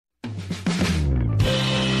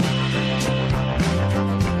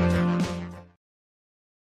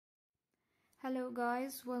Hello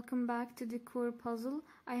guys, welcome back to Decor Puzzle.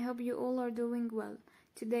 I hope you all are doing well.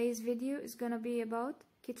 Today's video is gonna be about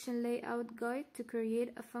kitchen layout guide to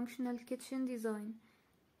create a functional kitchen design.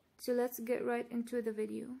 So let's get right into the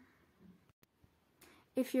video.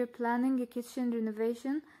 If you're planning a kitchen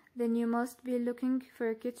renovation, then you must be looking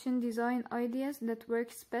for kitchen design ideas that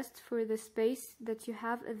works best for the space that you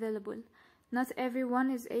have available. Not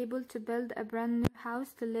everyone is able to build a brand new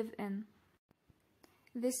house to live in.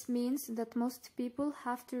 This means that most people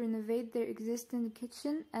have to renovate their existing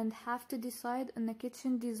kitchen and have to decide on a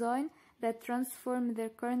kitchen design that transforms their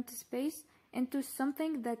current space into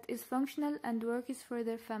something that is functional and works for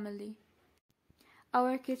their family.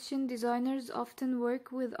 Our kitchen designers often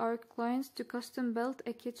work with our clients to custom build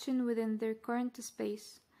a kitchen within their current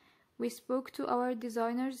space. We spoke to our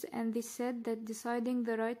designers and they said that deciding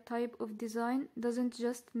the right type of design doesn't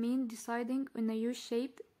just mean deciding on a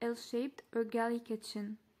U-shaped, L-shaped or galley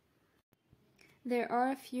kitchen. There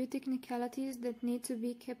are a few technicalities that need to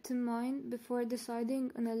be kept in mind before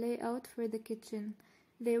deciding on a layout for the kitchen.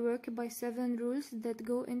 They work by 7 rules that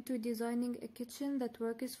go into designing a kitchen that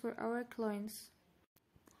works for our clients.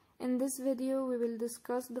 In this video, we will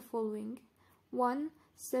discuss the following. 1.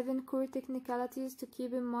 7 core technicalities to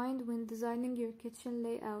keep in mind when designing your kitchen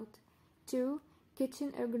layout. 2.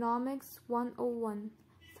 Kitchen ergonomics 101.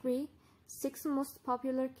 3. 6 most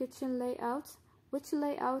popular kitchen layouts. Which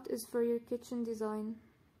layout is for your kitchen design?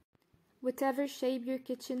 Whatever shape your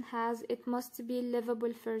kitchen has, it must be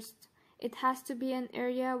livable first. It has to be an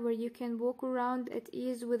area where you can walk around at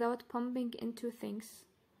ease without bumping into things.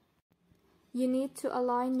 You need to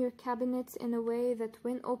align your cabinets in a way that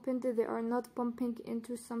when opened they are not bumping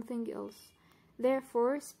into something else.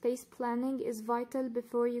 Therefore, space planning is vital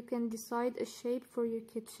before you can decide a shape for your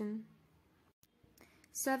kitchen.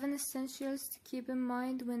 7 essentials to keep in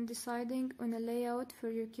mind when deciding on a layout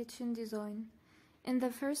for your kitchen design. In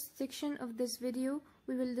the first section of this video,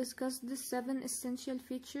 we will discuss the 7 essential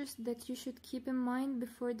features that you should keep in mind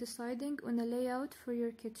before deciding on a layout for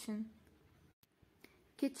your kitchen.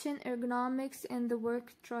 Kitchen ergonomics and the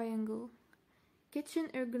work triangle. Kitchen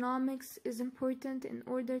ergonomics is important in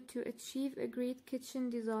order to achieve a great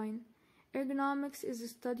kitchen design. Ergonomics is a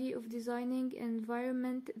study of designing an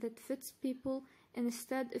environment that fits people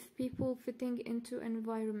instead of people fitting into an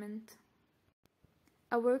environment.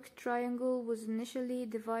 A work triangle was initially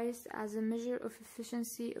devised as a measure of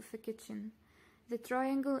efficiency of a kitchen. The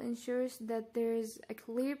triangle ensures that there is a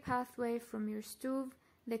clear pathway from your stove,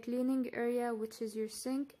 the cleaning area which is your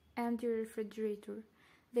sink, and your refrigerator.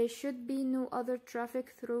 There should be no other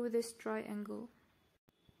traffic through this triangle.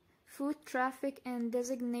 Food traffic and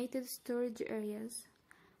designated storage areas.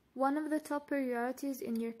 One of the top priorities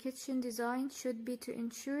in your kitchen design should be to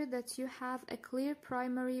ensure that you have a clear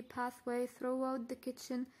primary pathway throughout the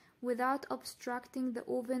kitchen without obstructing the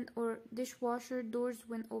oven or dishwasher doors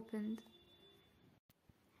when opened.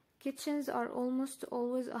 Kitchens are almost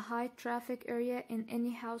always a high traffic area in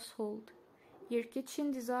any household. Your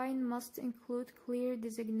kitchen design must include clear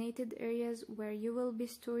designated areas where you will be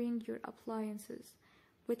storing your appliances,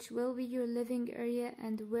 which will be your living area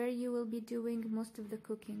and where you will be doing most of the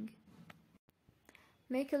cooking.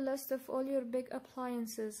 Make a list of all your big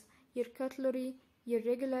appliances, your cutlery, your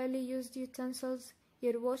regularly used utensils,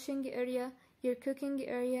 your washing area, your cooking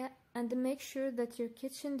area, and make sure that your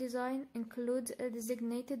kitchen design includes a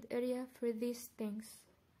designated area for these things.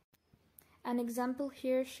 An example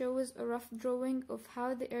here shows a rough drawing of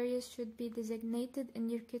how the areas should be designated in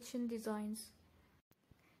your kitchen designs.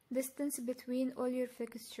 Distance between all your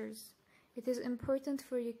fixtures. It is important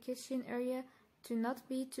for your kitchen area to not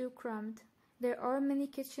be too cramped. There are many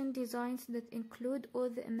kitchen designs that include all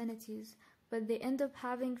the amenities, but they end up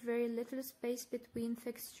having very little space between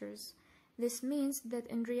fixtures. This means that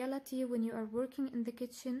in reality, when you are working in the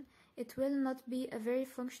kitchen, it will not be a very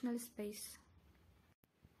functional space.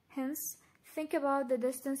 Hence, think about the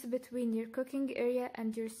distance between your cooking area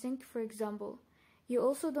and your sink, for example. You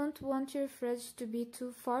also don't want your fridge to be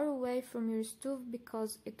too far away from your stove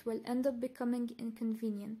because it will end up becoming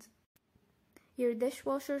inconvenient. Your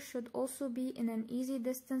dishwasher should also be in an easy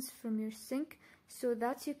distance from your sink so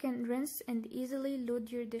that you can rinse and easily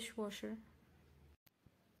load your dishwasher.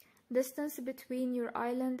 Distance between your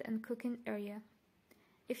island and cooking area.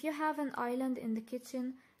 If you have an island in the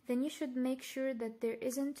kitchen, then you should make sure that there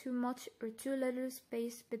isn't too much or too little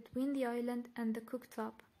space between the island and the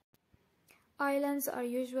cooktop. Islands are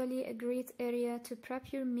usually a great area to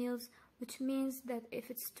prep your meals, which means that if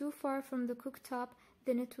it's too far from the cooktop,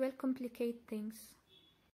 then it will complicate things.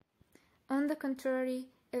 On the contrary,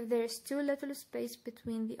 if there is too little space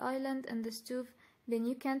between the island and the stove, then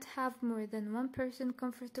you can't have more than one person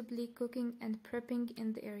comfortably cooking and prepping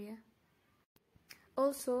in the area.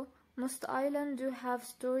 Also, most islands do have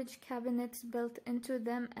storage cabinets built into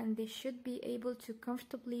them, and they should be able to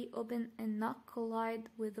comfortably open and not collide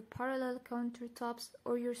with the parallel countertops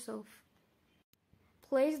or yourself.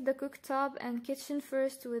 Place the cooktop and kitchen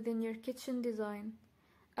first within your kitchen design.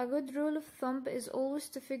 A good rule of thumb is always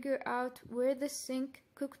to figure out where the sink,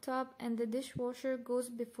 cooktop, and the dishwasher goes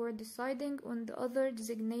before deciding on the other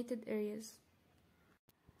designated areas.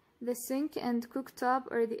 The sink and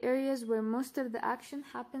cooktop are the areas where most of the action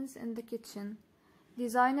happens in the kitchen.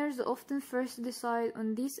 Designers often first decide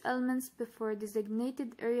on these elements before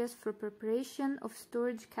designated areas for preparation of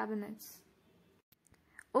storage cabinets.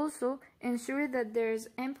 Also, ensure that there is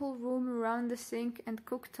ample room around the sink and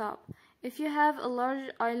cooktop. If you have a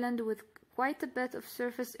large island with quite a bit of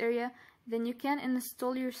surface area, then you can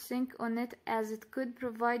install your sink on it, as it could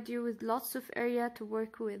provide you with lots of area to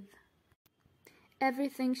work with.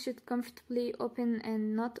 Everything should comfortably open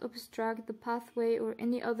and not obstruct the pathway or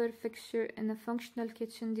any other fixture in a functional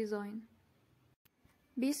kitchen design.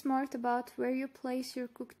 Be smart about where you place your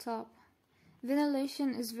cooktop.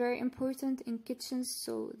 Ventilation is very important in kitchens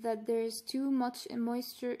so that there is too much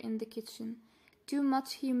moisture in the kitchen. Too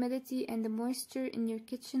much humidity and moisture in your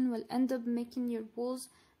kitchen will end up making your walls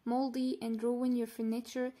moldy and ruin your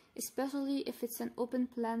furniture, especially if it's an open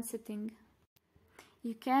plan setting.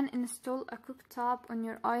 You can install a cooktop on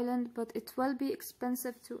your island, but it will be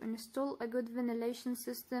expensive to install a good ventilation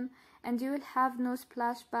system, and you will have no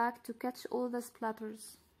splashback to catch all the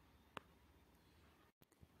splatters.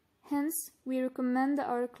 Hence, we recommend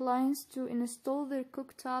our clients to install their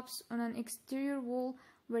cooktops on an exterior wall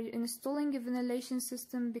where installing a ventilation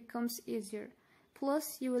system becomes easier.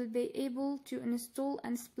 Plus, you will be able to install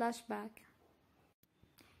and splashback.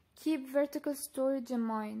 Keep vertical storage in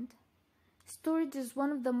mind. Storage is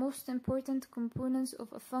one of the most important components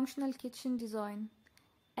of a functional kitchen design.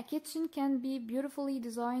 A kitchen can be beautifully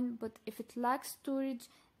designed, but if it lacks storage,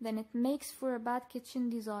 then it makes for a bad kitchen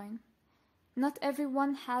design. Not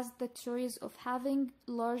everyone has the choice of having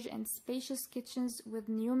large and spacious kitchens with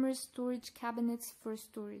numerous storage cabinets for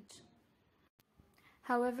storage.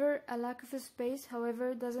 However, a lack of space,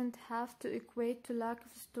 doesn't have to equate to lack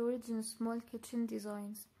of storage in small kitchen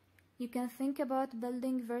designs. You can think about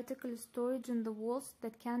building vertical storage on the walls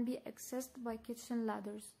that can be accessed by kitchen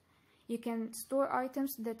ladders. You can store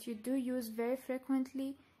items that you do use very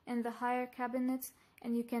frequently in the higher cabinets,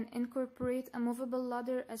 and you can incorporate a movable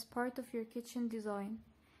ladder as part of your kitchen design.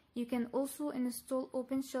 You can also install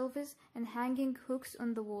open shelves and hanging hooks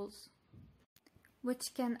on the walls,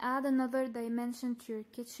 which can add another dimension to your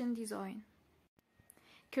kitchen design.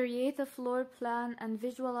 Create a floor plan and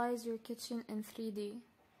visualize your kitchen in 3D.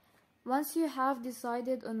 Once you have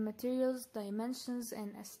decided on materials, dimensions,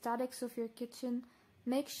 and aesthetics of your kitchen,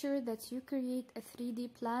 make sure that you create a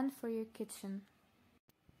 3D plan for your kitchen.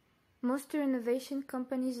 Most renovation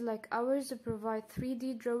companies like ours provide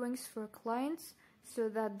 3D drawings for clients so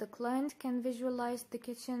that the client can visualize the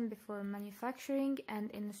kitchen before manufacturing and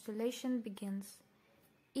installation begins.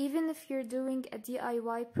 Even if you're doing a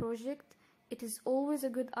DIY project, it is always a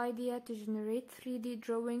good idea to generate 3D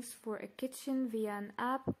drawings for a kitchen via an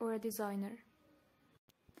app or a designer.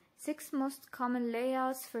 6 most common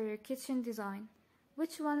layouts for your kitchen design.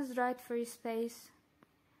 Which one is right for your space?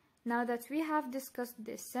 Now that we have discussed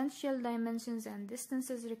the essential dimensions and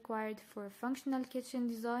distances required for a functional kitchen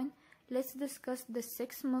design, let's discuss the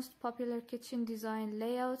 6 most popular kitchen design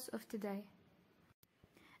layouts of today.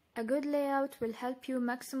 A good layout will help you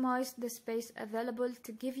maximize the space available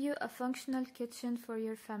to give you a functional kitchen for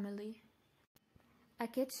your family. A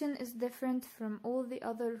kitchen is different from all the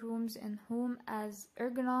other rooms in home, as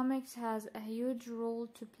ergonomics has a huge role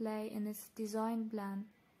to play in its design plan.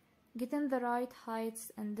 Getting the right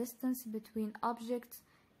heights and distance between objects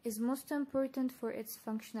is most important for its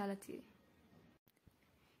functionality.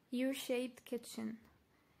 U-shaped kitchen.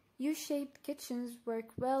 U-shaped kitchens work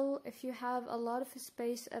well if you have a lot of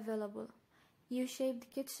space available. U-shaped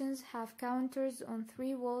kitchens have counters on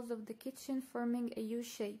 3 walls of the kitchen forming a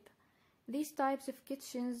U-shape. These types of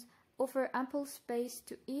kitchens offer ample space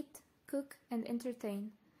to eat, cook, and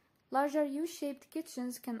entertain. Larger U-shaped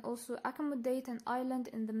kitchens can also accommodate an island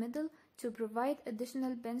in the middle to provide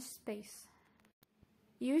additional bench space.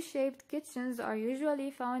 U-shaped kitchens are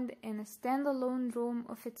usually found in a standalone room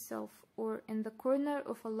of itself or in the corner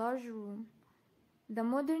of a large room. The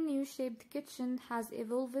modern U-shaped kitchen has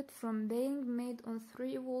evolved from being made on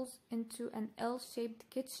 3 walls into an L-shaped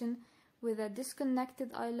kitchen with a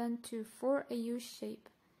disconnected island to for a U-shape.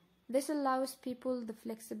 This allows people the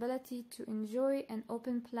flexibility to enjoy an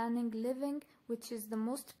open planning living, which is the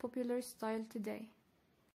most popular style today.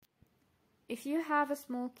 If you have a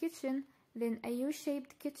small kitchen, then a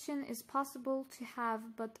U-shaped kitchen is possible to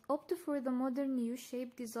have, but opt for the modern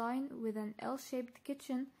U-shaped design with an L-shaped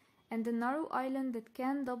kitchen and a narrow island that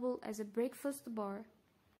can double as a breakfast bar.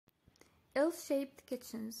 L-shaped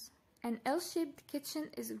kitchens. An L-shaped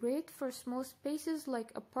kitchen is great for small spaces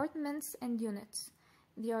like apartments and units.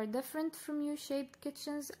 They are different from U-shaped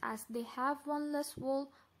kitchens as they have one less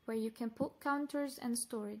wall where you can put counters and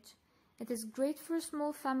storage. It is great for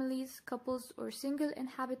small families, couples, or single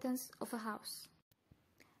inhabitants of a house.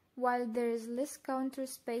 While there is less counter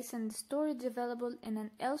space and storage available in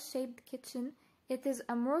an L-shaped kitchen, it is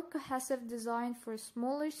a more cohesive design for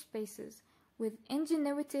smaller spaces. With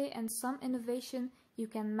ingenuity and some innovation, you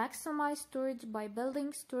can maximize storage by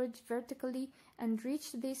building storage vertically and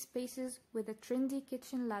reach these spaces with a trendy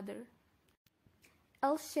kitchen ladder.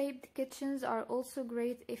 L-shaped kitchens are also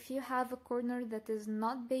great if you have a corner that is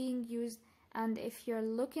not being used and if you're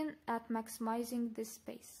looking at maximizing this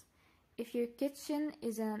space. If your kitchen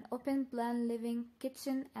is an open plan living,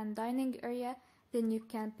 kitchen and dining area, then you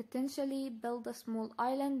can potentially build a small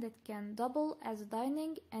island that can double as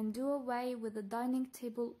dining and do away with the dining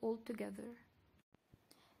table altogether.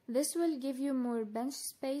 This will give you more bench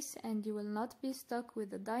space and you will not be stuck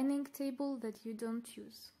with a dining table that you don't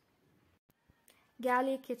use.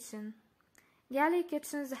 Galley kitchen. Galley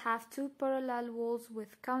kitchens have two parallel walls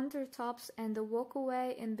with countertops and a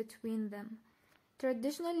walkway in between them.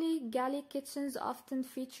 Traditionally, galley kitchens often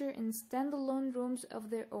feature in standalone rooms of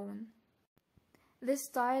their own. This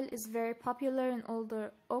style is very popular in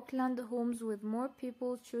older Auckland homes, with more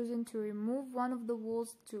people choosing to remove one of the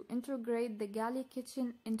walls to integrate the galley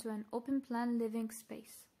kitchen into an open-plan living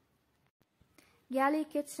space. Galley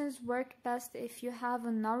kitchens work best if you have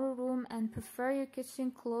a narrow room and prefer your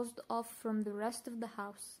kitchen closed off from the rest of the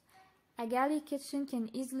house. A galley kitchen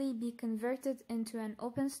can easily be converted into an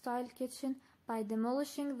open-style kitchen by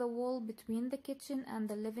demolishing the wall between the kitchen and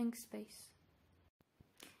the living space.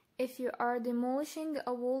 If you are demolishing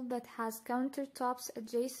a wall that has countertops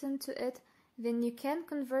adjacent to it, then you can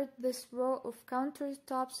convert this row of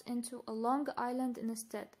countertops into a long island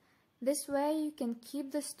instead. This way you can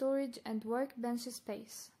keep the storage and workbench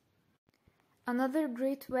space. Another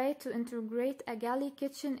great way to integrate a galley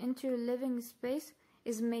kitchen into your living space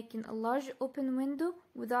is making a large open window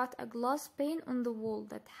without a glass pane on the wall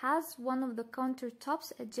that has one of the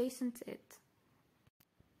countertops adjacent to it.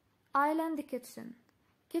 Island kitchen.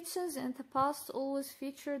 Kitchens in the past always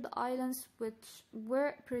featured islands, which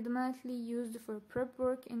were predominantly used for prep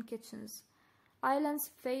work in kitchens. Islands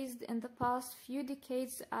phased in the past few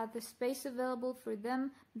decades as the space available for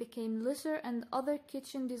them became lesser and other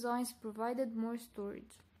kitchen designs provided more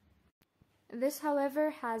storage. This,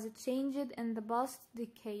 however, has changed in the past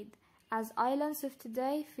decade, as islands of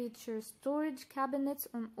today feature storage cabinets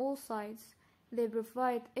on all sides. They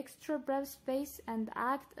provide extra prep space and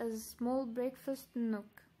act as a small breakfast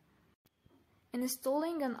nook.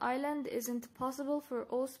 Installing an island isn't possible for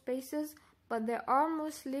all spaces, but there are more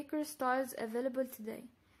sleeker styles available today.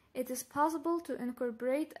 It is possible to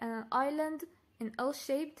incorporate an island in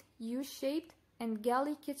L-shaped, U-shaped, and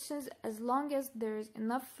galley kitchens as long as there is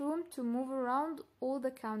enough room to move around all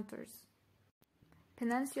the counters.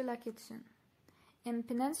 Peninsula kitchen. In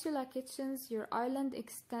peninsula kitchens, your island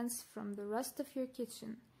extends from the rest of your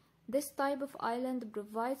kitchen. This type of island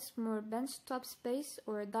provides more benchtop space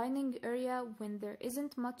or a dining area when there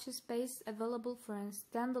isn't much space available for a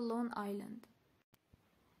standalone island.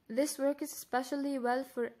 This works especially well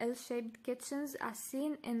for L-shaped kitchens, as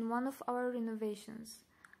seen in one of our renovations.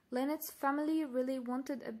 Lynette's family really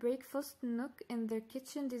wanted a breakfast nook in their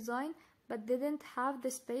kitchen design, but didn't have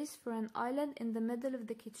the space for an island in the middle of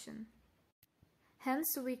the kitchen.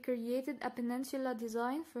 Hence, we created a peninsula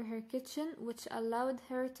design for her kitchen, which allowed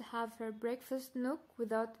her to have her breakfast nook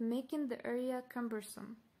without making the area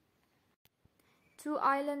cumbersome.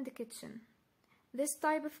 Two-island kitchen. This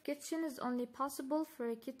type of kitchen is only possible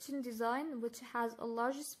for a kitchen design which has a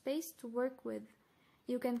large space to work with.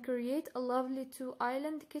 You can create a lovely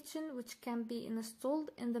two-island kitchen which can be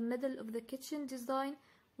installed in the middle of the kitchen design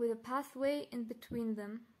with a pathway in between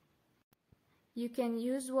them. You can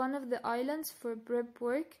use one of the islands for prep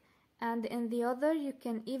work, and in the other you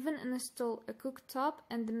can even install a cooktop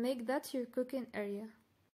and make that your cooking area.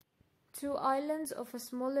 Two islands of a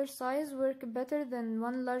smaller size work better than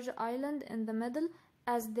one large island in the middle,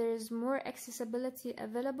 as there is more accessibility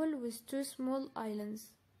available with two small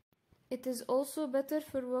islands. It is also better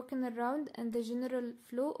for walking around and the general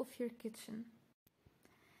flow of your kitchen.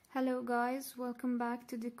 Hello guys, welcome back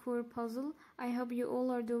to Decor Puzzle. I hope you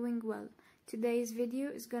all are doing well. Today's video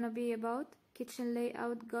is gonna be about kitchen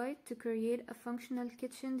layout guide to create a functional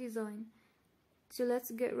kitchen design. So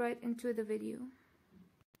let's get right into the video.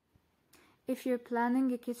 If you're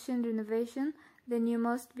planning a kitchen renovation, then you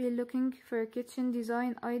must be looking for kitchen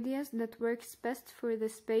design ideas that works best for the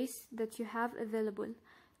space that you have available.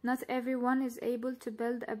 Not everyone is able to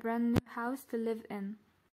build a brand new house to live in.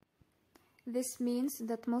 This means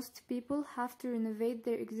that most people have to renovate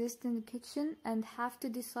their existing kitchen and have to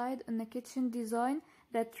decide on a kitchen design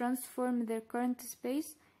that transforms their current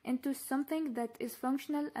space into something that is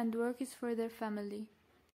functional and works for their family.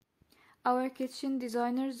 Our kitchen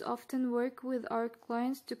designers often work with our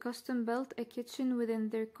clients to custom build a kitchen within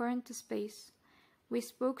their current space. We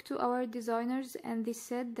spoke to our designers and they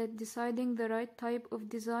said that deciding the right type of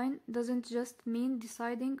design doesn't just mean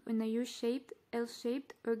deciding on a U-shaped,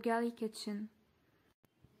 L-shaped or galley kitchen.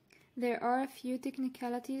 There are a few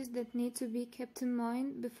technicalities that need to be kept in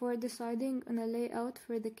mind before deciding on a layout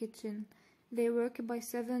for the kitchen. They work by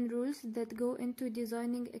 7 rules that go into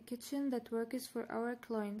designing a kitchen that works for our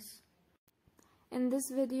clients. In this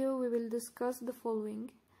video, we will discuss the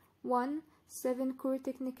following. 1. 7 core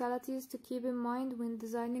technicalities to keep in mind when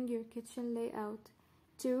designing your kitchen layout.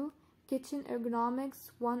 2. Kitchen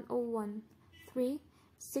ergonomics 101. 3.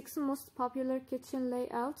 6 most popular kitchen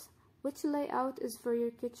layouts. Which layout is for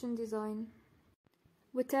your kitchen design?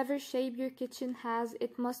 Whatever shape your kitchen has,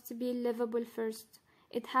 it must be livable first.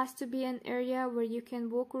 It has to be an area where you can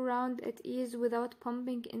walk around at ease without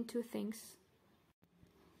bumping into things.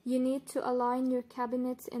 You need to align your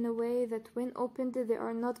cabinets in a way that when opened they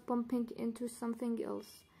are not bumping into something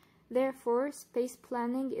else. Therefore, space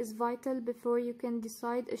planning is vital before you can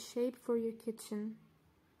decide a shape for your kitchen.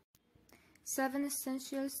 7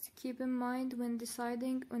 essentials to keep in mind when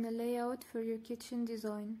deciding on a layout for your kitchen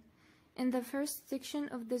design. In the first section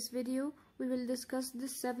of this video, we will discuss the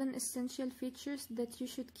 7 essential features that you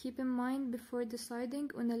should keep in mind before deciding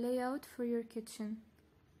on a layout for your kitchen.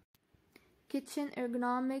 Kitchen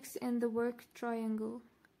ergonomics and the work triangle.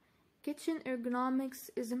 Kitchen ergonomics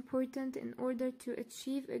is important in order to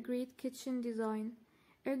achieve a great kitchen design.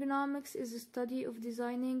 Ergonomics is a study of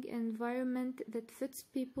designing an environment that fits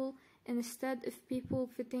people instead of people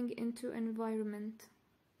fitting into an environment.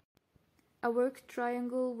 A work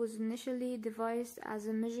triangle was initially devised as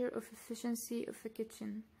a measure of efficiency of a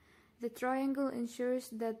kitchen. The triangle ensures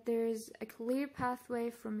that there is a clear pathway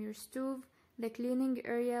from your stove, the cleaning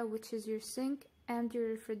area, which is your sink, and your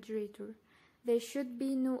refrigerator. There should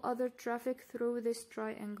be no other traffic through this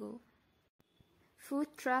triangle. Food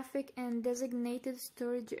traffic and designated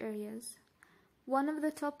storage areas. One of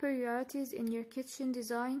the top priorities in your kitchen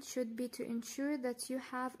design should be to ensure that you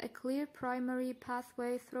have a clear primary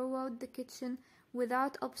pathway throughout the kitchen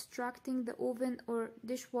without obstructing the oven or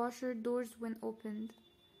dishwasher doors when opened.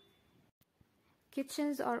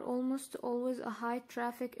 Kitchens are almost always a high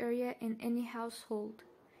traffic area in any household.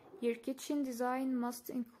 Your kitchen design must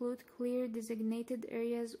include clear designated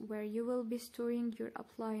areas where you will be storing your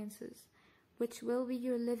appliances, which will be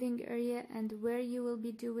your living area and where you will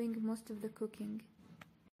be doing most of the cooking.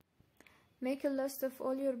 Make a list of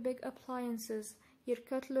all your big appliances, your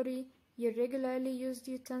cutlery, your regularly used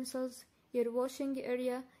utensils, your washing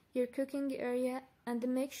area, your cooking area, and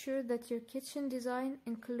make sure that your kitchen design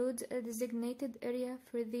includes a designated area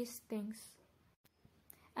for these things.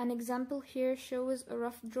 An example here shows a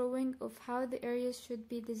rough drawing of how the areas should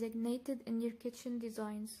be designated in your kitchen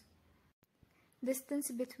designs.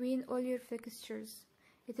 Distance between all your fixtures.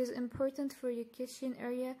 It is important for your kitchen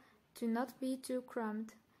area to not be too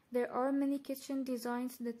cramped. There are many kitchen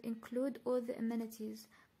designs that include all the amenities,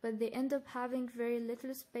 but they end up having very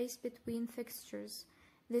little space between fixtures.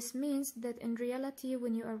 This means that in reality,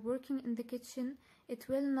 when you are working in the kitchen, it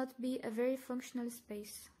will not be a very functional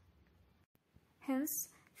space. Hence,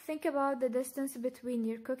 think about the distance between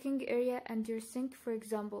your cooking area and your sink, for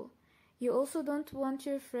example. You also don't want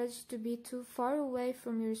your fridge to be too far away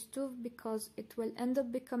from your stove because it will end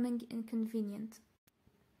up becoming inconvenient.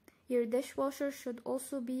 Your dishwasher should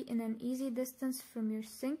also be in an easy distance from your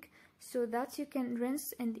sink so that you can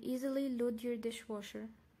rinse and easily load your dishwasher.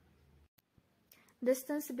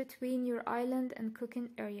 Distance between your island and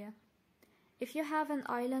cooking area. If you have an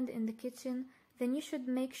island in the kitchen, then you should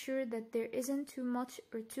make sure that there isn't too much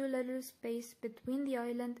or too little space between the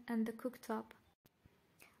island and the cooktop.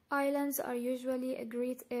 Islands are usually a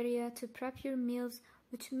great area to prep your meals,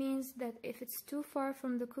 which means that if it's too far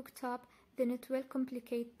from the cooktop, then it will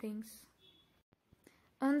complicate things.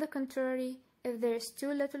 On the contrary, if there is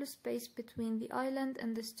too little space between the island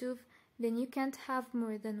and the stove, then you can't have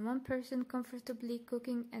more than one person comfortably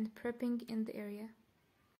cooking and prepping in the area.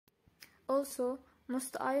 Also,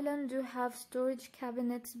 most islands do have storage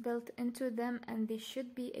cabinets built into them, and they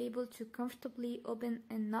should be able to comfortably open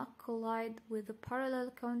and not collide with the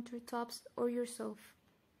parallel countertops or yourself.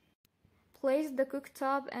 Place the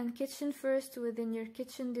cooktop and kitchen first within your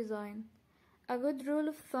kitchen design. A good rule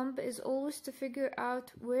of thumb is always to figure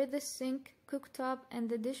out where the sink, cooktop, and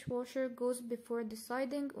the dishwasher goes before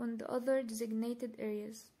deciding on the other designated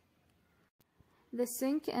areas. The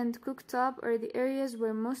sink and cooktop are the areas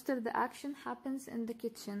where most of the action happens in the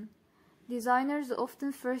kitchen. Designers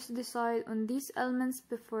often first decide on these elements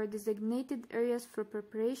before designated areas for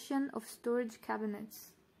preparation of storage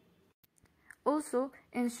cabinets. Also,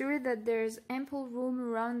 ensure that there is ample room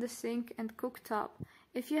around the sink and cooktop.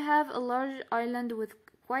 If you have a large island with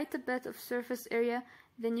quite a bit of surface area,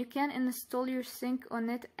 then you can install your sink on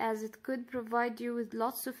it, as it could provide you with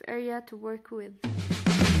lots of area to work with.